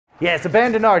Yes,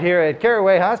 abandoned art here at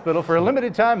Carroway Hospital for a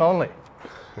limited time only.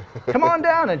 Come on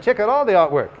down and check out all the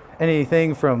artwork.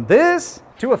 Anything from this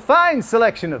to a fine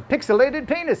selection of pixelated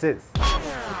penises.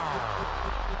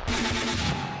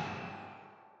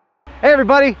 Hey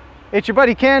everybody, it's your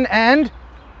buddy Ken and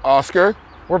Oscar.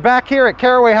 We're back here at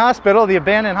Carroway Hospital, the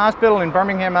abandoned hospital in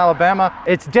Birmingham, Alabama.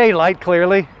 It's daylight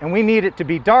clearly, and we need it to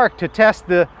be dark to test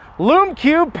the Lume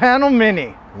Cube Panel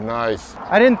Mini. Nice.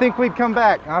 I didn't think we'd come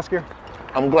back, Oscar.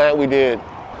 I'm glad we did.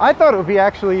 I thought it would be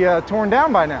actually torn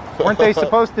down by now. Weren't they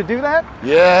supposed to do that?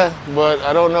 Yeah, but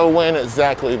I don't know when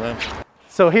exactly, man.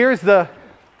 So here's the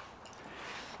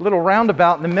little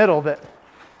roundabout in the middle that...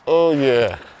 Oh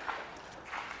yeah.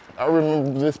 I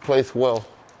remember this place well.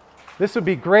 This would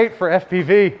be great for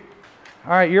FPV.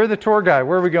 All right, you're the tour guide.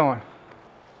 Where are we going?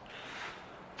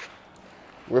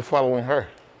 We're following her.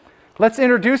 Let's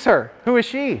introduce her. Who is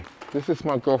she? This is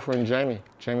my girlfriend, Jamie.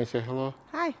 Jamie, say hello.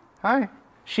 Hi. Hi.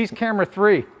 She's camera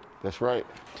 3. That's right.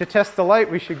 To test the light,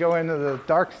 we should go into the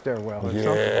dark stairwell or something.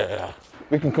 Yeah.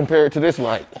 We can compare it to this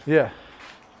light. Yeah.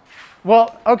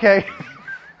 Well, okay.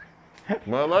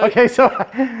 My light? Okay,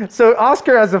 so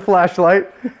Oscar has a flashlight,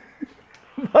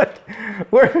 but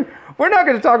we're not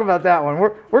going to talk about that one.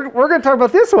 We're going to talk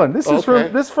about this one. This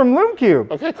is from Lume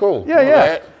Cube. Okay, cool. Yeah,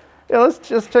 yeah. Yeah, let's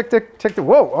just check the.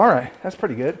 Whoa, all right, that's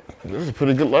pretty good. This is a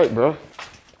pretty good light, bro.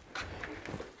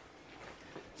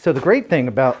 So the great thing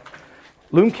about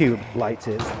Lume Cube lights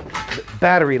is the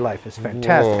battery life is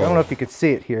fantastic. Whoa. I don't know if you could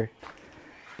see it here,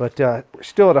 but we're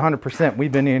still at 100%.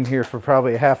 We've been in here for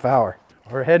probably a half hour.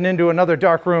 We're heading into another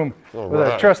dark room with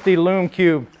a trusty Lume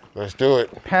Cube. Let's do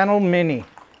it. Panel Mini.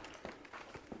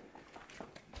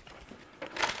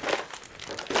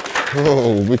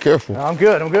 Oh, be careful. I'm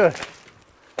good, I'm good.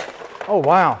 Oh,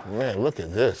 wow. Man, look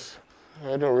at this.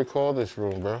 I don't recall this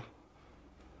room, bro.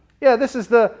 Yeah, this is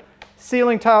the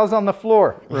ceiling tiles on the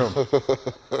floor room.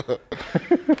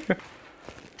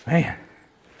 Man,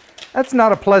 that's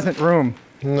not a pleasant room.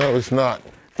 No, it's not.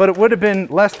 But it would have been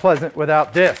less pleasant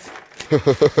without this.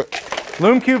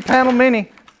 Lume Cube Panel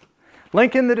Mini.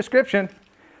 Link in the description.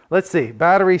 Let's see,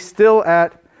 battery still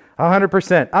at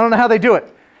 100%. I don't know how they do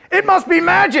it. It must be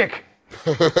magic!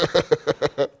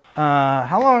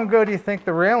 How long ago do you think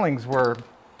the railings were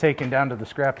taken down to the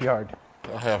scrapyard?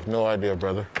 I have no idea,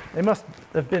 brother. They must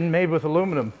have been made with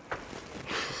aluminum.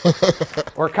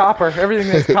 Or copper.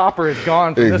 Everything that's copper is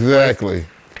gone from this place. Exactly.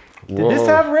 Did this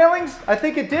have railings? I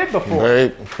think it did before.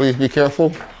 Wait, please be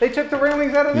careful. They took the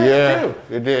railings out of this too.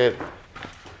 Yeah, it did.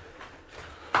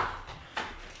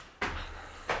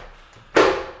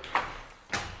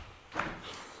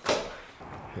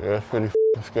 Yeah, that's pretty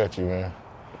sketchy, man.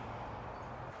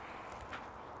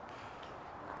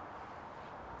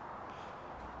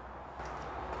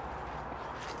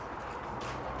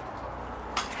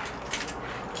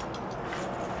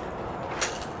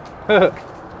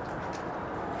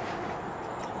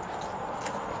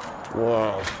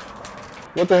 Wow.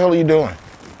 What the hell are you doing?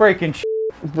 Breaking shit.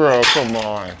 Bro, come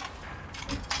on.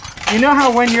 You know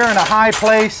how when you're in a high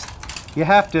place, you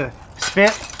have to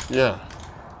spit? Yeah.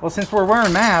 Well, since we're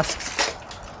wearing masks,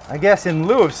 I guess in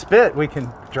lieu of spit, we can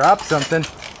drop something.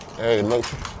 Hey, look.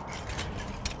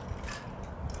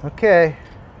 Okay.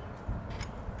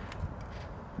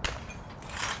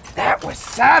 That was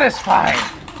satisfying.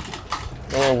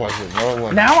 No, it wasn't. No, it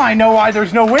wasn't. Now I know why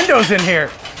there's no windows in here.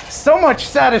 So much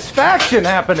satisfaction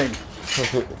happening.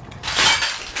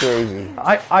 Crazy.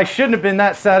 I shouldn't have been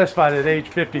that satisfied at age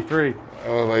 53. I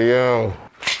was like, yo.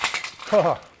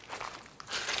 Oh.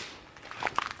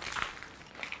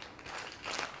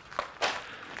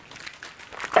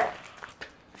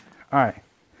 All right.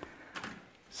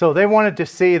 So they wanted to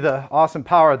see the awesome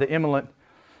power of the Imalent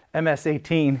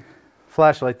MS-18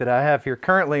 flashlight that I have here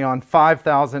currently on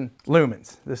 5,000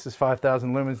 lumens. This is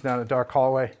 5,000 lumens down a dark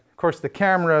hallway. Of course, the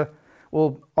camera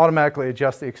will automatically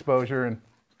adjust the exposure. And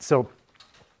so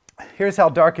here's how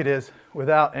dark it is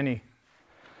without any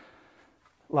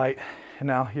light. And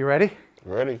now, you ready?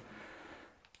 Ready.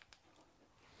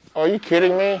 Are you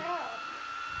kidding me?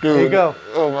 Dude, there you go.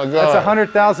 Oh my God. That's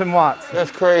 100,000 watts.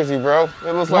 That's crazy, bro.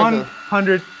 It looks like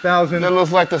 100,000. That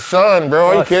looks like the sun, bro.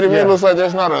 Are you kidding me? Yeah. It looks like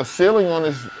there's not a ceiling on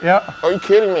this. Yeah. Are you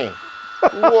kidding me?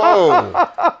 Whoa.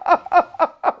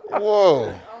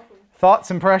 Whoa.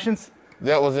 Thoughts, impressions?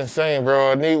 That was insane,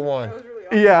 bro. I need one. That was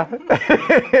really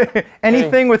awesome. Yeah.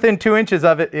 Anything within 2 inches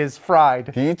of it is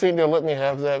fried. Do you think they'll let me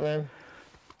have that, man?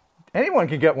 Anyone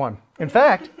can get one. In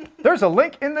fact, there's a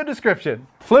link in the description.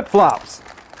 Flip-flops.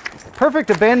 Perfect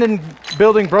abandoned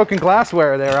building broken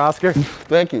glassware there, Oscar.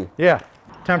 Thank you. Yeah.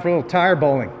 Time for a little tire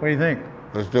bowling. What do you think?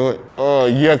 Let's do it. Oh,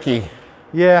 yucky.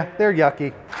 Yeah, they're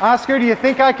yucky. Oscar, do you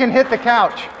think I can hit the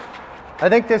couch? I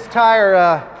think this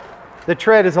tire, the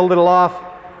tread is a little off.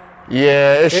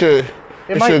 Yeah, it should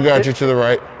guide you to the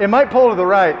right. It might pull to the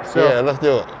right. So. Yeah, let's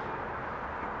do it.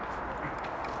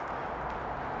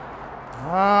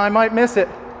 I might miss it.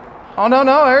 Oh, no,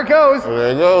 no, there it goes.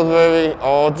 There it goes, baby.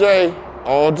 All day,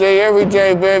 every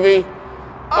day, baby.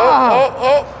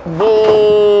 Oh,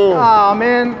 boom. Oh,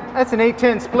 man, that's an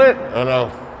 8-10 split. I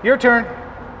know. Your turn.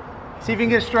 See if you can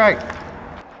get a strike.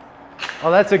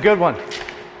 Oh, that's a good one.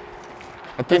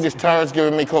 I think this tire's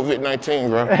giving me COVID-19,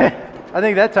 bro. I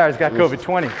think that tire's got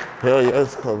COVID-20. Hell yeah,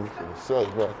 it's COVID for the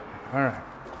suck, bro. All right.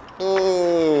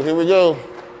 Ooh, here we go.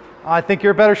 I think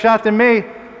you're a better shot than me.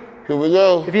 Here we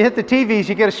go. If you hit the TVs,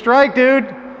 you get a strike,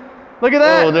 dude. Look at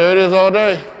that. Oh, there it is all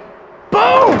day.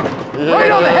 Boom! Yeah.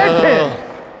 Right on the head pin.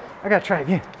 I gotta try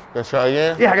again. Let's try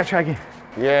again? Yeah, I gotta try again.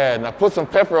 Yeah, now put some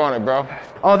pepper on it, bro.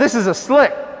 Oh, this is a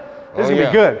slick. This is gonna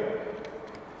be good.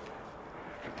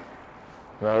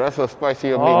 No, that's a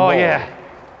spicy. Oh, yeah.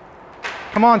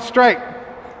 Come on, strike.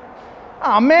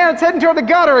 Oh, man, it's heading toward the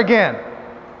gutter again.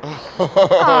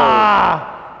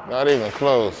 Ah. Not even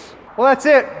close. Well, that's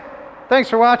it. Thanks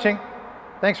for watching.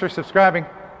 Thanks for subscribing.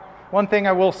 One thing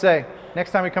I will say,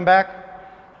 next time we come back,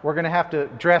 we're gonna have to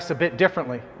dress a bit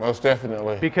differently. Most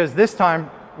definitely. Because this time,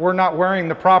 we're not wearing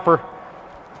the proper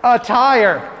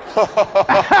attire.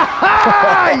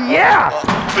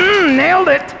 Yeah! Nailed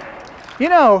it! You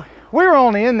know, we were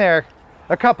only in there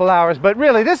a couple hours, but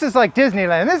really, this is like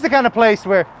Disneyland. This is the kind of place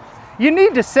where you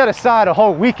need to set aside a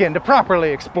whole weekend to properly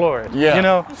explore it. Yeah, you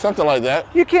know, something like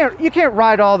that. You can't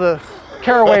ride all the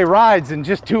Carroway rides in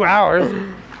just 2 hours.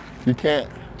 You can't.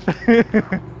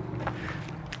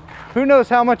 Who knows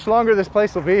how much longer this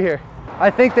place will be here? I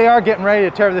think they are getting ready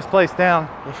to tear this place down.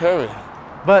 It's heavy.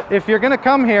 But if you're gonna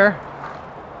come here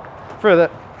for the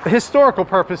historical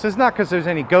purposes, not because there's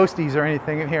any ghosties or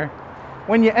anything in here,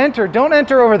 when you enter, don't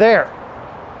enter over there,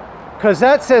 because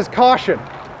that says caution.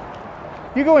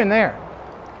 You go in there.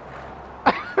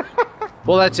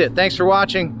 Well, that's it. Thanks for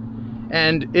watching.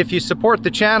 And if you support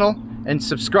the channel and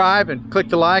subscribe and click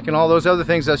the like and all those other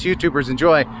things us YouTubers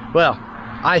enjoy, well,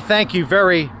 I thank you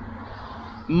very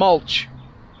much.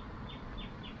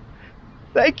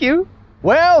 Thank you.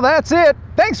 Well, that's it.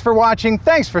 Thanks for watching.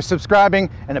 Thanks for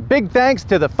subscribing. And a big thanks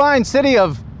to the fine city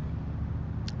of...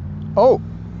 Oh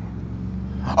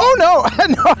no,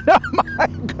 no, my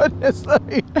goodness.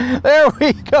 There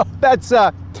we go. That's,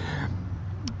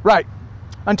 right.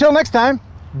 Until next time,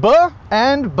 buh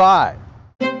and bye.